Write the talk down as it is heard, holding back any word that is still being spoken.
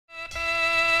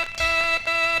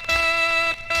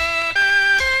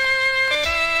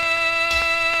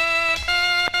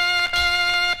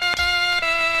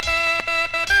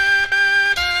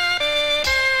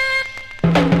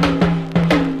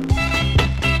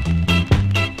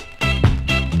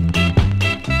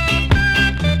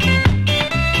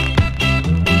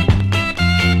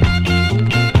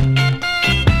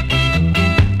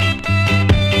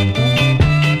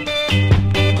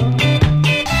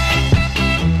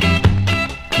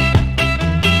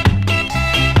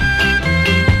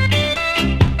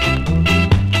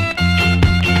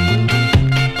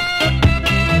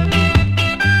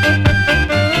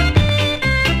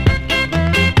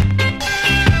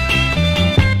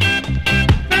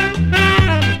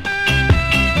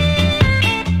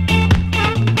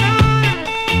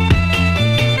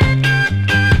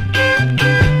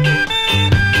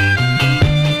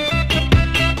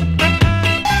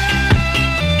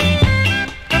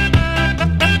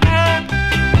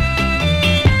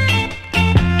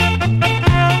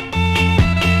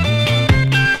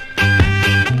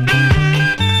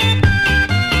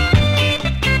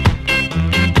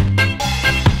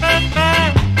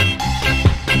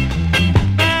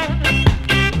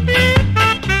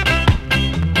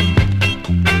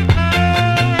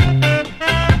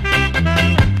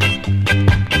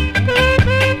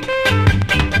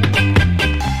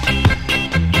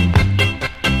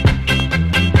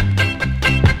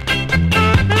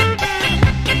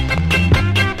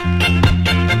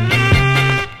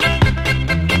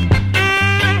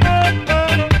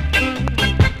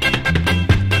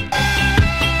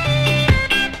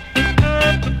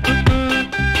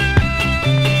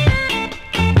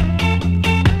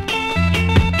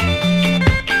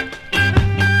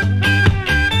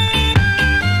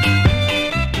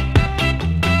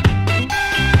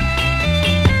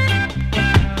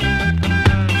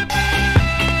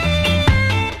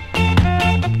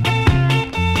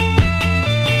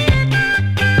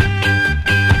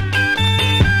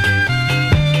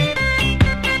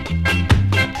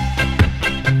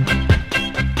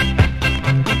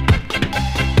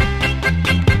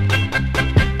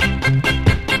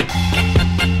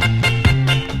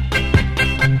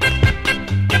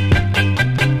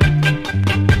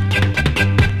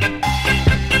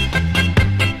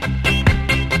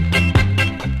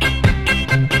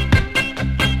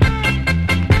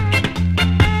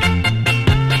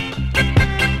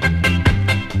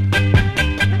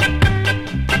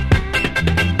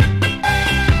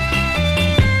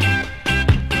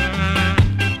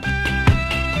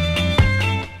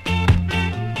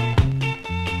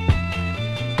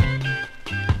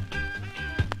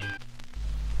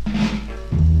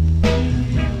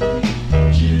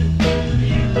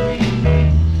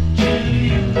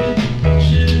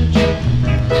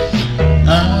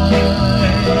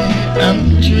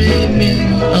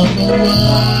dreaming of a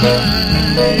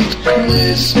white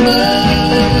Christmas,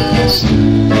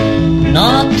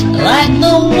 not like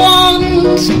the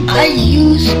ones I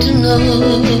used to know.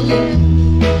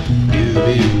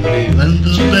 When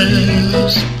the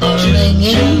bells are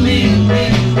ringing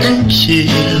and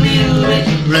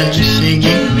children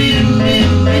singing,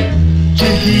 to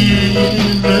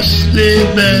hear the sleigh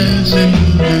bells in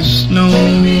the snow.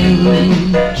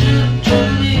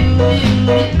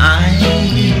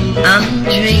 I'm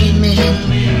dreaming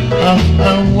of a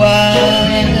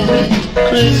white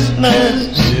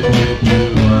Christmas,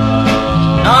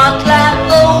 not like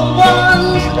the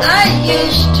ones I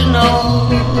used to know.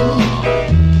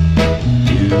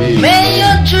 May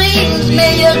your dreams,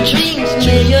 may your dreams,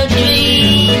 may your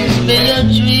dreams, may your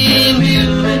dreams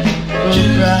go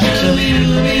brighter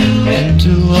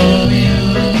into all your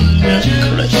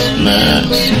Christmas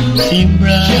seem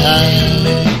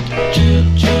bright.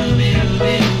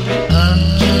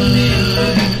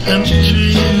 I'm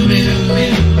dreaming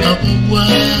of a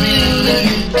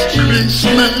white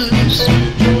Christmas,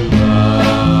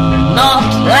 not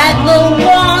like the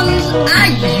ones I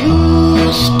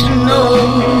used to know.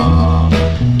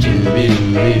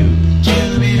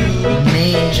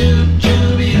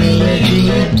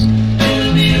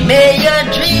 May your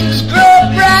dreams grow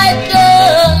brighter.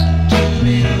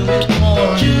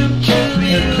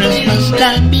 Your Christmas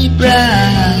time be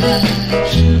bright.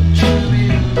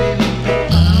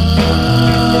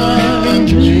 I'm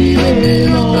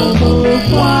dreaming of a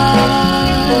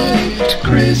white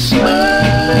Christmas,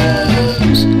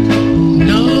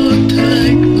 not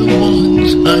like the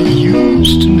ones I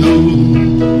used to know.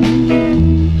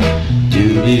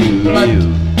 But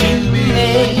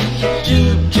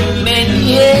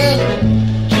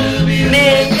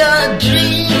may your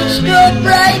dreams grow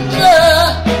brighter.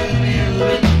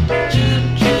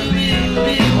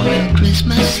 Your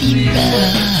Christmas seem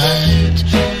bright.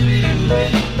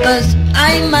 'Cause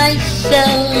I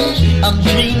myself am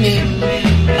dreaming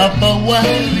of a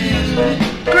white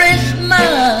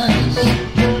Christmas,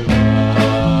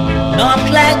 not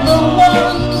like the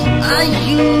ones I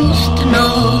used to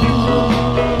know.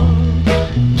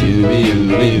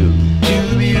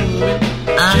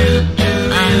 I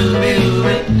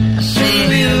see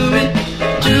a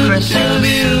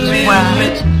Christmas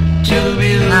white.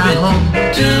 I hope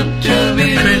the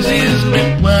Christmas be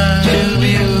white.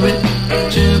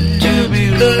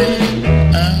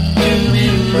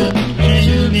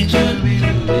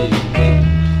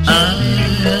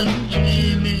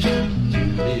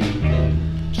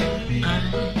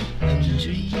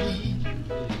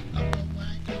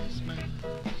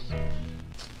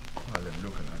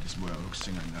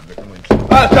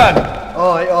 Alton!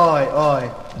 Oi.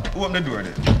 Who opened the door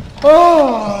there?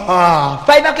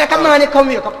 5 o'clock a morning come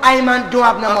wake up. I man don't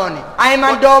have no money. I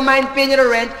man don't mind paying the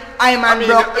rent. I man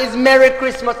broke. It's Merry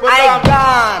Christmas. I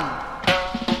gone.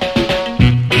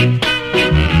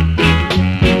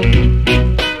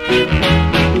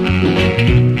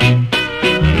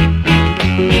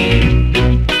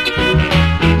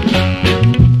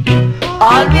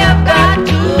 All we have got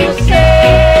to say,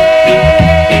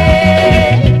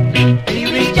 we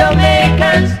wish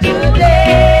Jamaicans today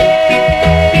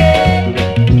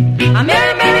a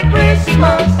Merry, Merry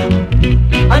Christmas,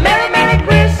 a Merry, Merry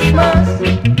Christmas,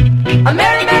 a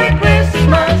Merry, Merry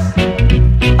Christmas,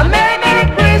 a Merry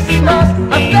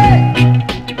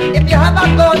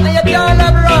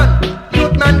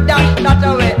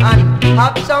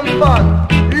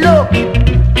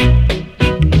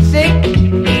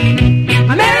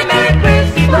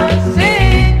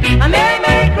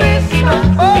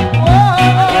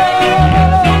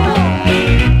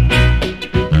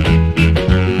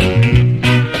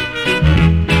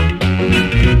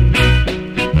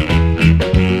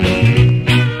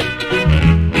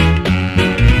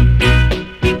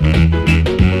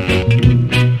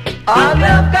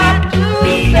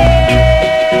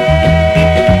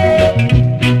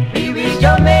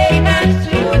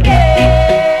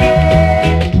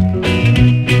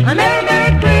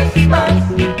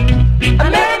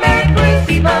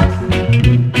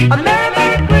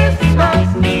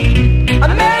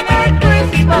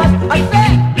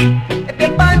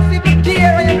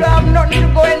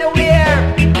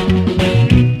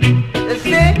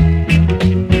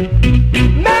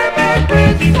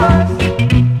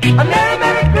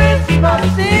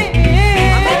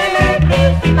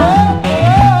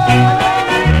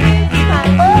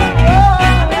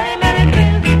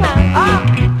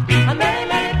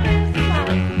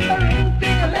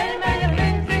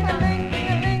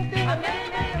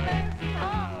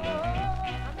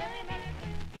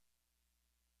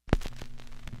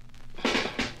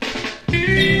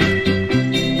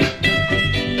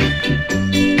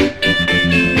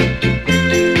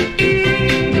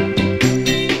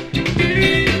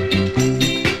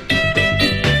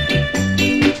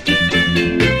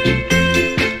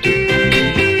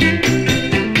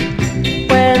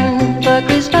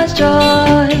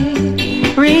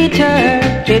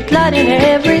glad in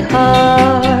every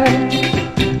heart.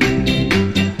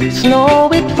 Snow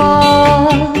it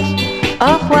falls,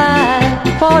 of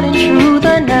white falling through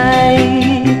the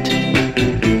night.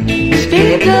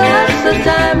 Speak to us the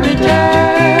time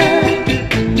return,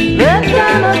 the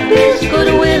time of peace,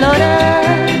 goodwill on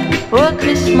earth. For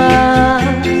Christmas,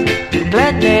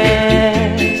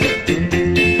 gladness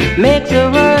makes the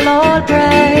world all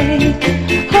bright.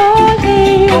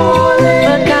 Holy,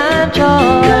 the time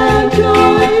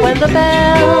joy, when the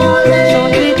bells so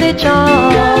sweetly chime.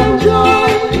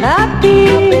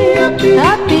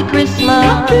 Happy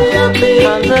Christmas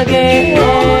comes again.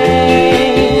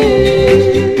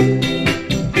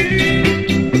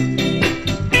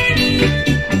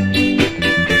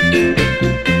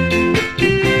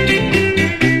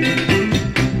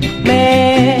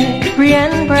 Merry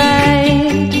and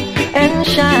bright and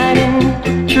shining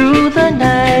through the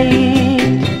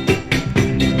night.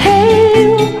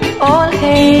 Hail, all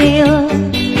hail,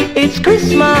 it's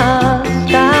Christmas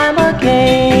time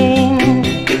again.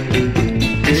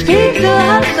 Speak to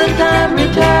us the time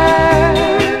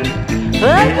return,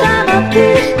 the time of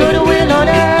peace, goodwill on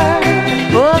earth.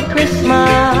 For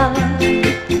Christmas,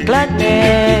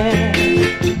 gladness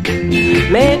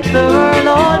makes the world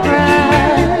all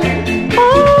bright.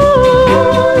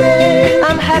 Oh,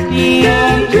 I'm happy,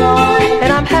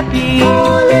 and I'm happy,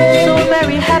 so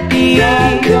very happy.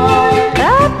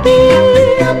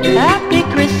 Happy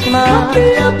Christmas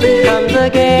comes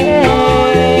again.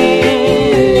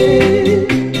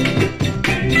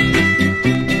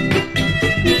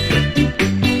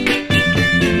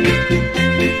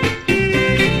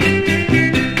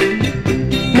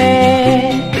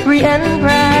 Merry and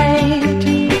bright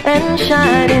and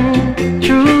shining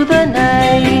through the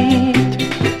night.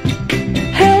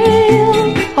 Hail,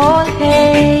 all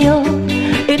hail,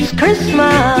 it's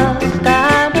Christmas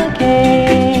time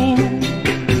again.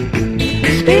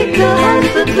 Speak to us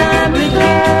the time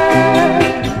return,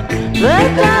 the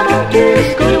time of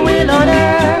peace, goodwill on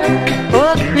earth.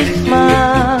 For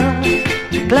Christmas,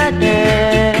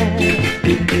 gladness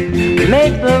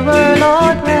make the world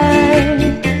all bright.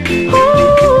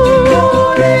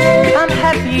 I'm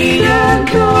happy,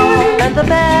 and the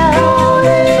bells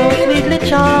so sweetly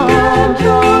chime.